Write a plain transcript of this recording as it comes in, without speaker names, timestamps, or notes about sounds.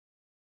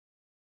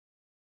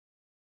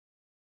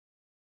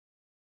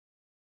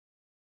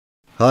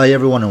Hi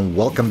everyone and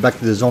welcome back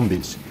to the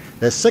Zombies.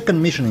 The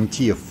second mission in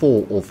Tier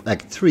 4 of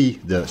Act 3,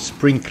 the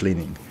Spring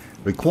Cleaning,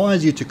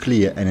 requires you to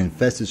clear an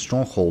infested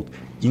stronghold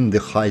in the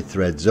high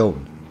threat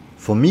zone.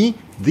 For me,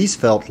 this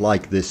felt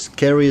like the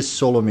scariest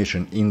solo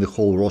mission in the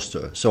whole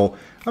roster, so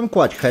I'm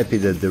quite happy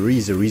that there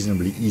is a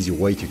reasonably easy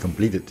way to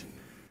complete it.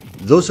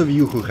 Those of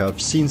you who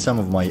have seen some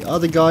of my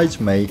other guides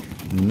may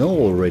know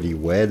already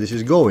where this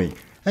is going,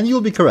 and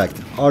you'll be correct,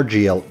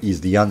 RGL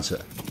is the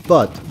answer.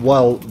 But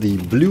while the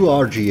blue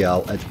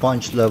RGL at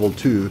punch level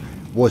 2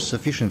 was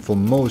sufficient for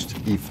most,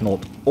 if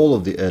not all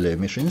of the earlier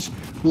missions,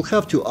 we'll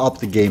have to up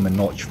the game a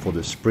notch for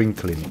the Spring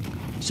Cleaning.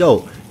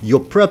 So, your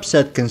prep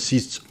set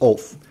consists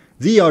of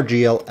the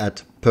RGL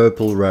at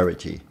purple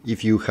rarity.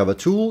 If you have a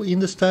tool in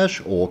the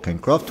stash or can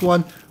craft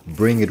one,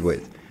 bring it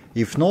with.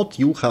 If not,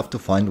 you'll have to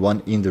find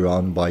one in the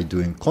round by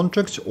doing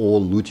contracts or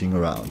looting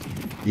around.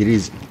 It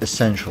is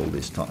essential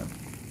this time.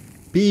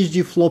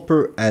 PhD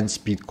Flopper and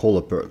Speed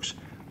Collar perks.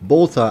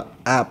 Both are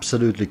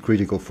absolutely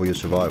critical for your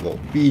survival.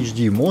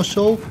 PhD more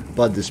so,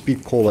 but the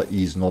Speed Collar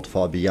is not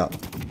far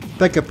beyond.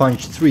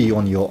 Pack-a-Punch 3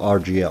 on your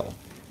RGL.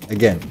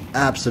 Again,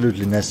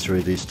 absolutely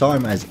necessary this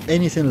time, as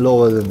anything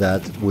lower than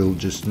that will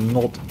just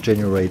not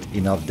generate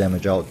enough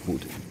damage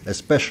output,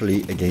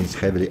 especially against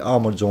heavily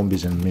armored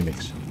zombies and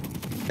mimics.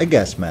 A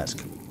gas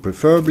mask,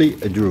 preferably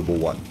a durable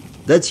one.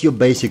 That's your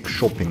basic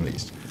shopping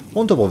list.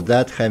 On top of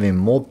that, having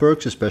more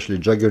perks, especially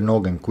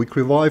Juggernog and Quick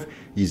Revive,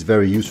 is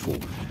very useful.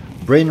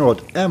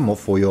 Brainrot ammo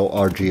for your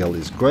RGL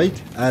is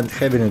great, and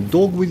having a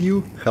dog with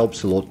you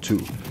helps a lot too.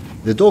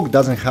 The dog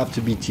doesn't have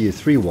to be tier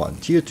 3 one,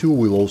 tier 2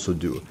 will also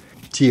do.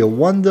 Tier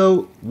 1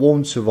 though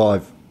won't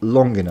survive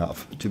long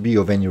enough to be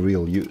of any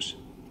real use.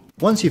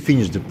 Once you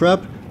finish the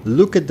prep,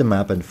 look at the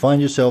map and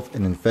find yourself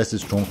an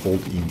infested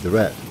stronghold in the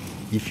red.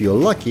 If you're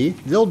lucky,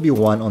 there'll be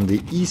one on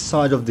the east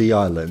side of the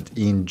island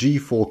in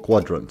G4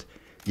 quadrant.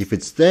 If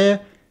it's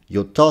there,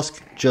 your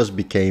task just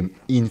became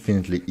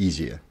infinitely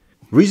easier.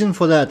 Reason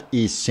for that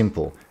is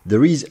simple.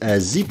 There is a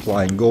zip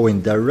line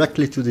going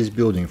directly to this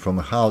building from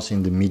a house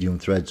in the medium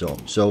threat zone,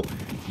 so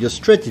your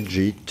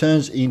strategy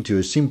turns into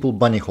a simple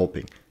bunny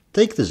hopping.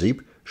 Take the zip,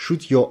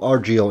 shoot your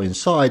RGL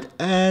inside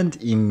and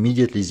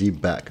immediately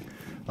zip back.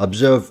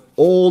 Observe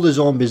all the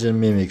zombies and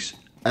mimics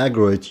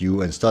aggro at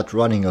you and start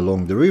running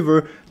along the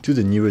river to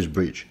the nearest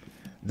bridge.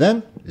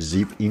 Then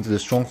zip into the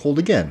stronghold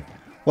again.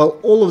 While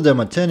all of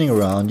them are turning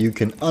around, you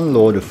can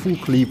unload a full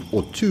clip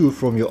or two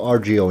from your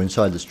RGO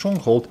inside the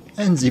stronghold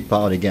and zip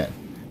out again.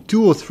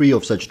 2 or 3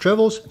 of such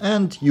travels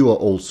and you are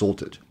all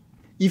sorted.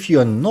 If you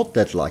are not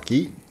that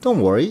lucky,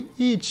 don't worry,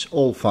 it's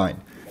all fine.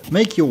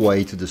 Make your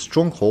way to the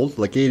stronghold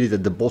located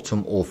at the bottom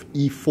of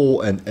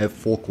E4 and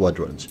F4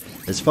 quadrants.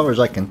 As far as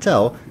I can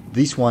tell,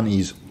 this one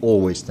is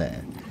always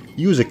there.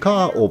 Use a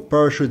car or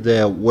parachute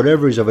there,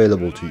 whatever is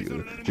available to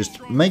you.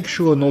 Just make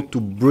sure not to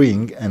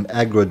bring an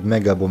aggroed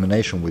mega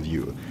abomination with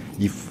you.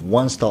 If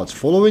one starts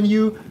following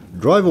you,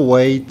 drive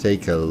away,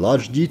 take a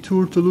large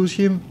detour to lose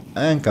him,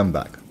 and come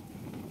back.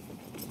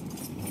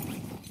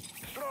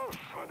 Strauss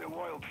had a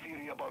wild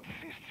theory about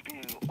cysts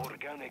being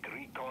organic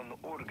recon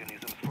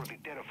organisms for the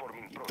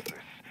terraforming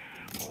process.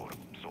 Or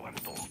so I'm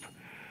told.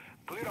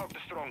 Clear out the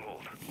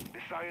stronghold. The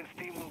science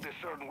team will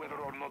discern whether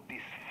or not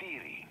this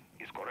theory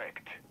is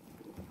correct.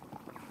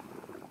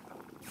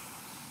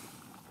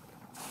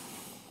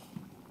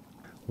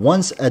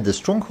 Once at the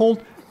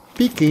stronghold,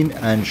 peek in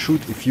and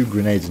shoot a few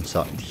grenades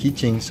inside,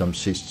 hitting some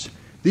cysts.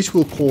 This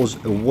will cause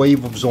a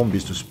wave of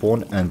zombies to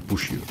spawn and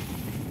push you.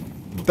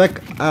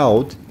 Back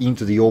out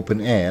into the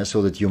open air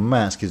so that your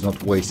mask is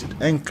not wasted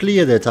and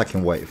clear the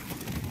attacking wave.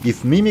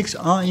 If mimics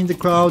are in the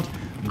crowd,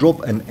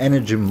 drop an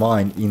energy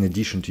mine in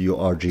addition to your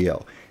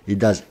RGL. It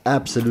does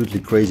absolutely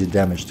crazy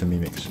damage to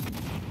mimics.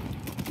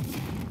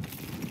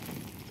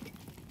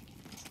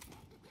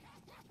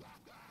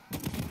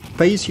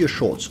 Pace your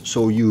shots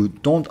so you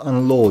don't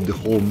unload the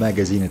whole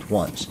magazine at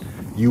once.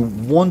 You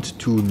want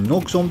to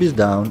knock zombies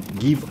down,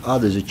 give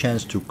others a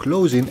chance to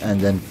close in and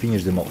then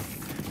finish them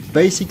off.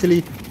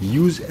 Basically,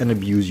 use and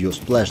abuse your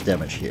splash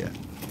damage here.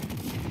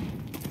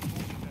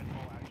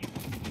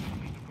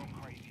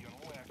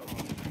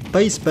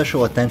 Pay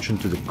special attention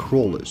to the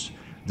crawlers.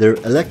 Their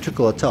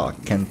electrical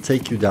attack can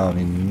take you down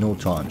in no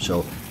time,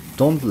 so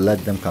don't let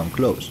them come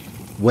close.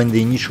 When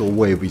the initial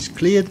wave is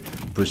cleared,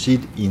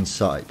 proceed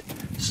inside.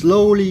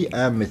 Slowly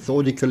and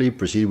methodically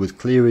proceed with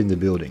clearing the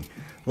building.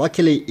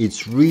 Luckily,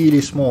 it's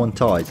really small and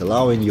tight,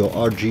 allowing your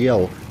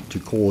RGL to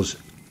cause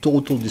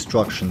total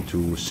destruction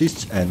to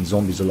cysts and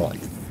zombies alike.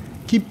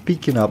 Keep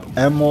picking up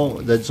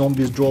ammo that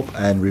zombies drop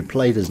and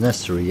replay it as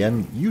necessary,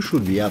 and you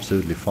should be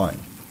absolutely fine.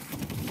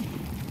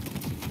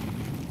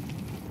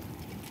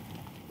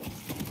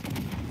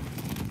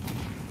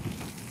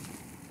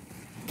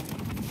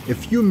 A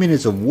few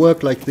minutes of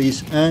work like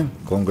this and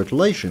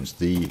congratulations,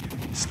 the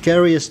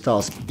scariest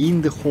task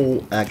in the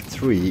whole Act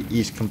 3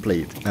 is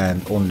complete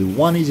and only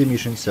one easy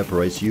mission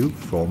separates you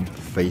from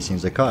facing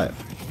Zakhaev.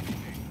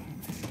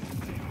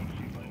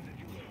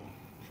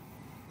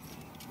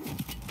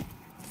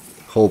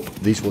 Hope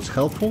this was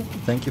helpful,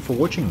 thank you for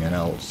watching and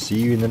I'll see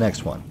you in the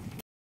next one.